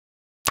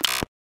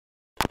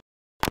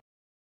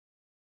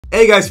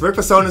Hey guys, Rick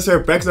from Sonance here,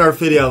 back to another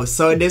video.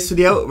 So in this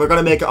video, we're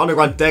gonna make an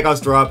underground tech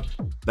house drop,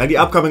 like the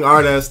upcoming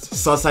artist,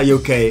 Sosa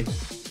UK,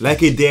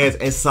 like he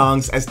did in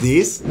songs as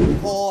these.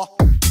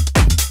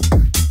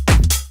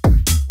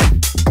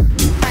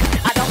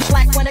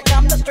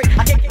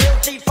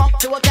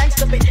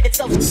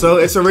 So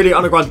it's a really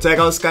underground tech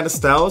house kind of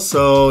style,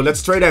 so let's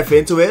straight dive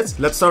into it.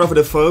 Let's start off with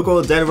the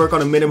vocal, then work on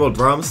the minimal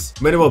drums,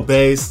 minimal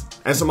bass,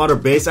 and some other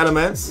bass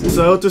elements.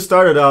 So to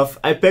start it off,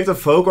 I picked a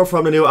vocal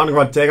from the new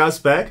underground tech house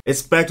pack.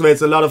 It's packed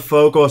with a lot of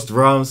vocals,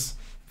 drums,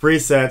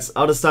 presets,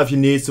 all the stuff you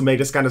need to make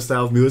this kind of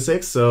style of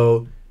music.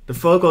 So the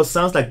vocal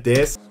sounds like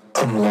this.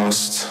 I'm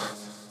lost,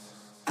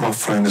 my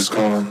friend is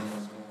gone,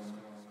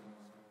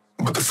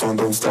 but the phone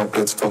don't stop,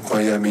 let's fuck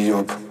Miami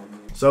up.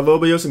 So we'll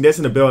be using this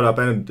in the build up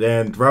and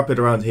then drop it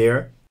around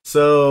here.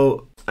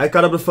 So I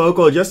cut up the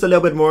vocal just a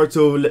little bit more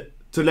to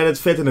let it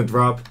fit in the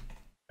drop.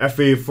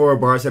 Every 4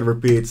 bars it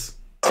repeats.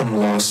 I'm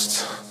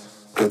lost,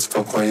 let's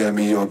fuck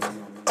Miami up.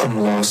 I'm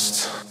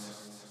lost,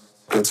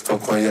 let's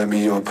fuck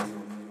Miami up.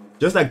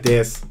 Just like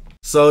this.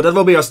 So that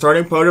will be our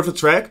starting point of the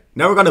track.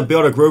 Now we're gonna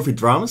build our groovy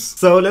drums.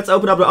 So let's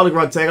open up the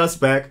underground tech house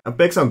pack and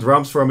pick some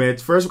drums from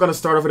it. First we're gonna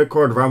start off with the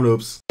core drum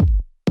loops.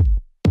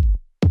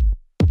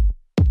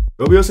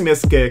 We'll be using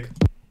this kick.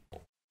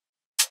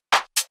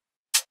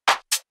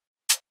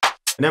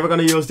 And then we're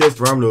gonna use this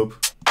drum loop.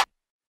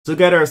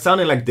 Together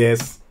sounding like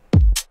this.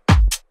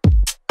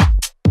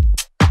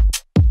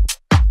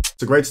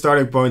 It's a great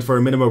starting point for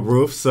a minimal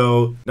groove.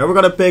 So now we're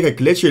gonna pick a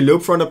glitchy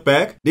loop from the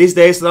pack. These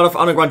days a lot of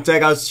underground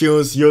tech house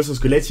tunes uses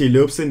glitchy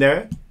loops in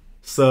there.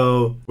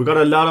 So we got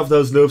a lot of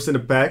those loops in the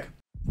pack.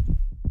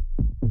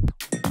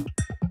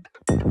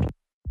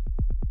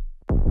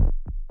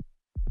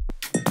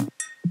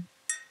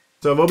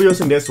 So we'll be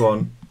using this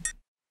one.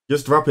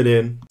 Just drop it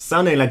in,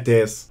 sounding like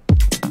this.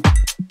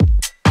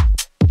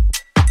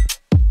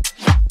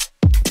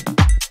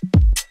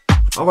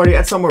 Already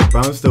add some more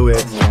bounce to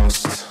it,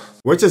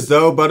 which is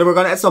dope, but we're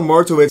gonna add some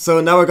more to it.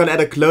 So now we're gonna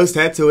add a closed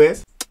head to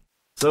it.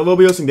 So we'll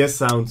be using this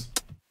sound.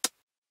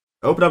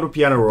 Open up the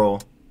piano roll.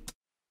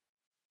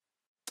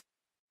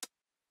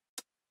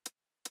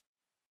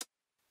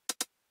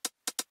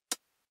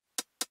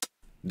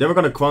 Then we're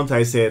gonna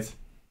quantize it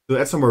to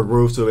add some more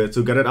groove to it,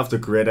 to get it off the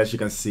grid as you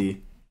can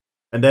see.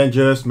 And then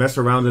just mess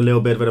around a little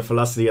bit with the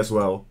velocity as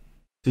well,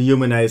 to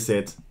humanize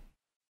it.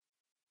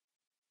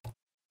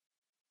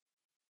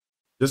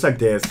 Just like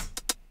this.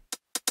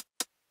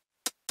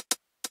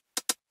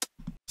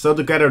 So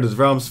together the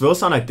drums will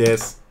sound like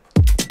this.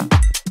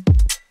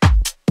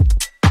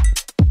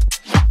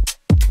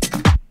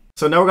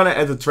 So now we're gonna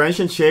add the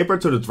transient shaper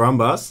to the drum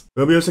bus.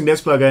 We'll be using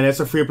this plugin,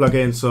 it's a free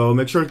plugin, so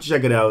make sure to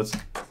check it out.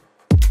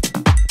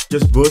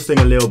 Just boosting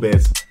a little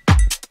bit.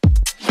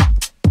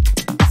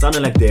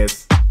 Sounding like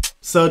this.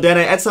 So then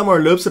I add some more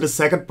loops to the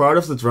second part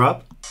of the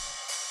drop.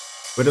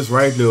 With this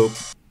right loop.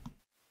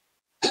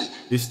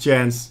 These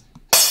chants.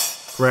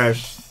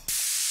 Crash,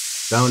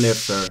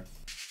 downlifter,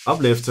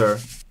 uplifter,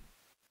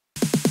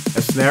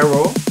 a snare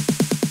roll.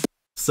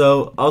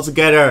 So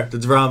altogether the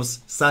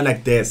drums sound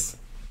like this.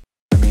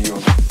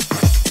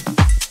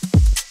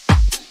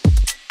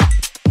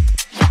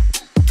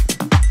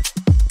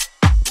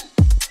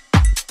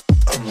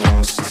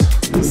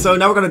 So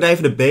now we're gonna dive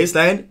in the bass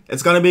line.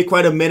 It's gonna be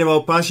quite a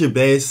minimal punchy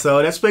bass,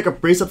 so let's pick a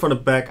preset from the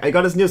pack. I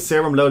got this new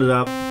serum loaded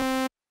up.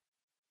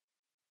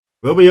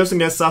 We'll be using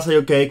this Sosa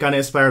UK kinda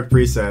inspired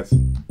preset.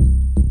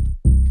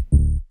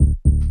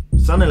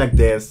 Sounding like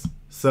this.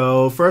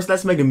 So first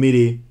let's make the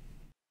MIDI.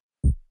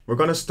 We're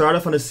gonna start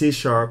off on the C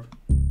sharp.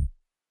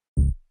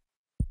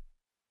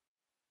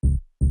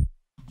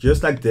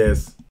 Just like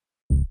this.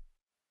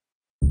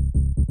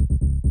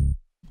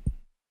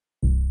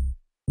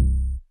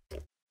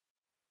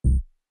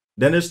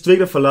 Then just tweak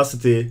the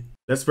velocity.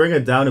 Let's bring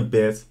it down a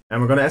bit.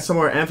 And we're gonna add some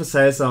more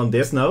emphasis on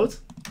this note.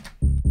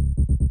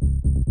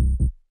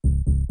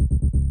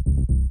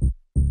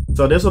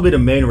 So this will be the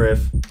main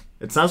riff.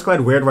 It sounds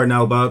quite weird right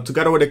now, but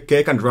together with the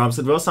kick and drums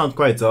it will sound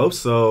quite dope,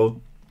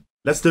 so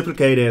let's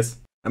duplicate it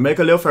and make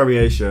a little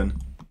variation.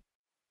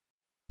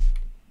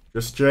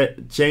 Just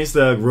change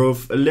the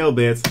groove a little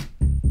bit,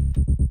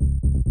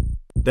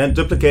 then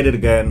duplicate it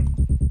again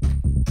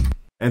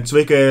and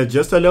tweak it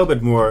just a little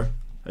bit more,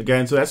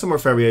 again to add some more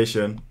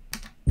variation.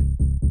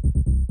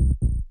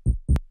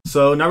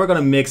 So now we're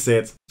gonna mix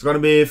it. It's gonna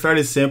be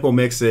fairly simple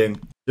mixing,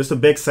 just a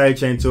big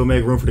sidechain to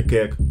make room for the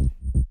kick.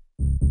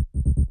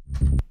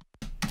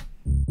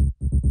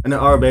 And an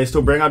R bass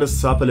to bring out the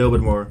sub a little bit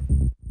more.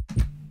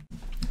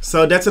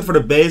 So that's it for the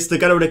bass.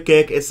 Together with the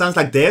kick, it sounds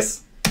like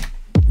this.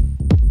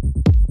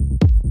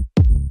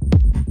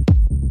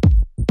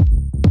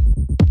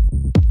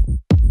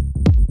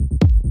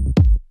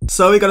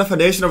 So we got a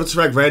foundation of the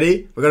track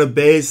ready. We got a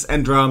bass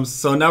and drums.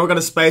 So now we're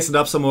gonna spice it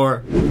up some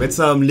more with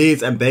some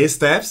lead and bass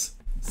steps.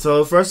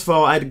 So first of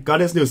all, I got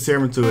this new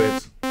serum to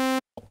it.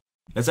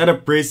 Let's add a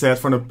preset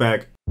from the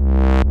pack.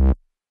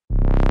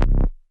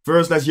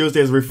 First, let's use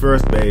this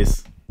reverse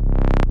bass.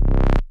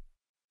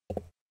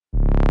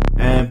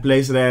 And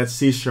place it at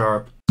C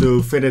sharp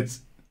to fit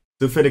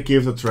the key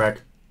of the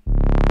track.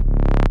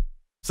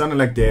 Something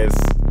like this.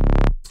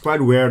 It's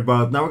quite weird,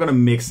 but now we're gonna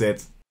mix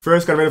it.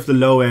 First, get rid of the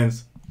low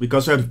end,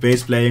 because we have the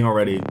bass playing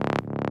already.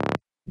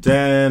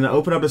 Then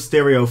open up the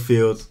stereo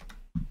field.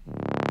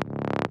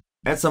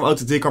 Add some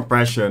auto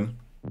decompression.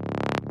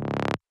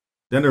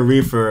 Then the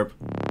reverb.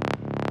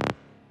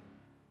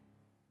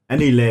 And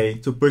delay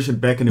to push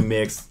it back in the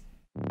mix.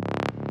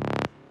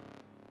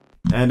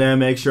 And then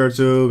make sure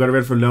to get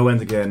rid of the low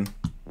end again.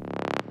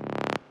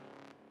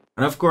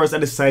 And of course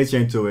add a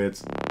sidechain to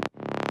it.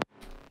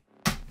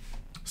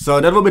 So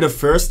that will be the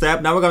first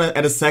step. Now we're gonna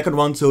add a second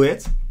one to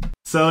it.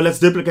 So let's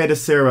duplicate the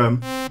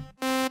serum.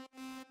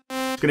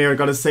 You can hear it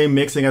got the same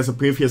mixing as the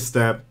previous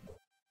step.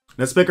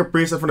 Let's pick a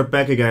preset from the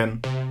pack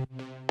again.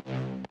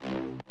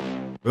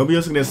 We'll be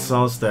using this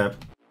salt step.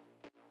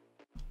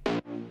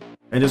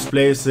 And just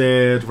place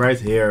it right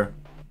here.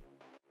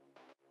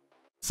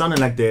 Something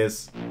like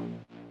this.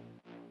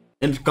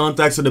 In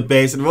context of the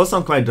bass, it will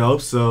sound quite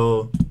dope,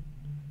 so...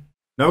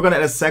 Now we're gonna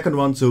add a second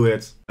one to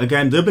it.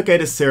 Again,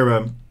 duplicate the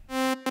serum.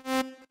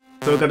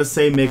 So we got the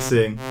same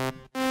mixing.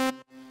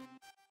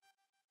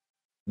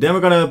 Then we're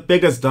gonna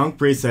pick this dunk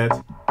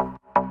preset.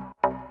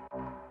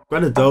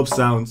 Quite a dope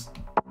sound.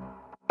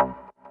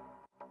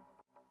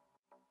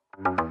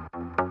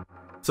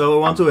 So we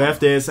want to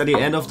have this at the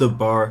end of the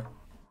bar.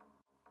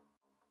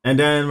 And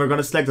then we're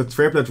gonna select the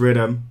triplet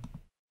rhythm.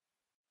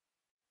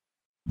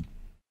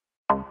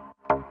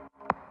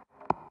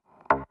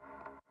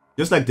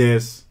 Just like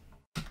this.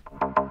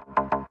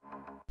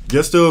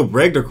 Just to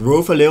break the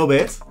groove a little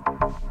bit.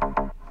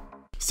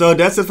 So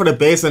that's it for the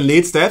bass and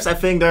lead steps. I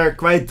think they're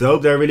quite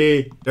dope. They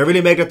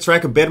really make the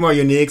track a bit more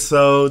unique.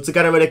 So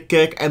together with a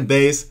kick and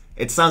bass,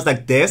 it sounds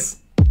like this.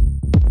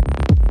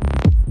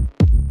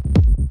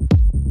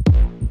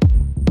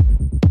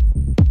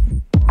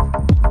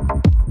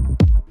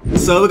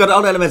 So we got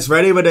all the elements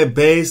ready with the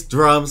bass,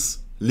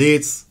 drums,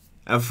 leads,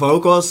 and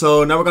vocals.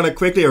 So now we're gonna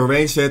quickly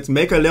arrange it,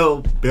 make a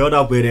little build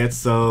up with it.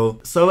 So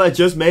I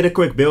just made a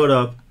quick build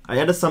up. I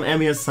added some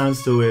ambient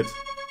sounds to it.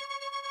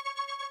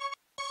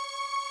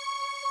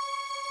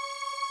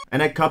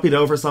 And I copied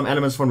over some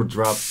elements from the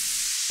drop.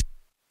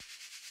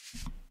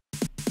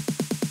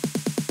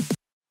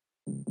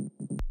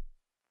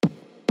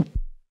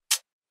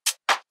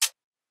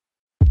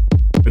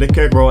 With a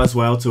kick roll as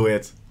well to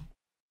it.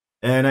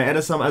 And I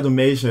added some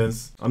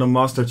automations on the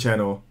master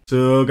channel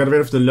to get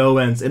rid of the low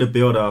ends in the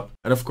build up.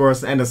 And of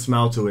course add a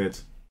smile to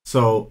it.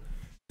 So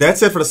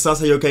that's it for the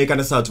Sosa UK kind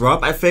of style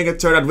drop. I think it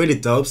turned out really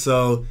dope.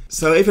 So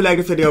if you like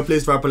the video,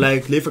 please drop a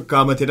like, leave a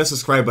comment, hit the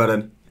subscribe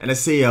button. And I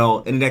see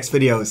y'all in the next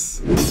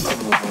videos.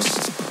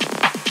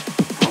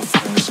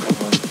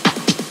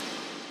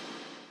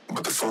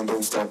 But the phone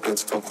don't stop,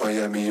 let's fuck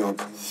Miami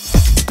up.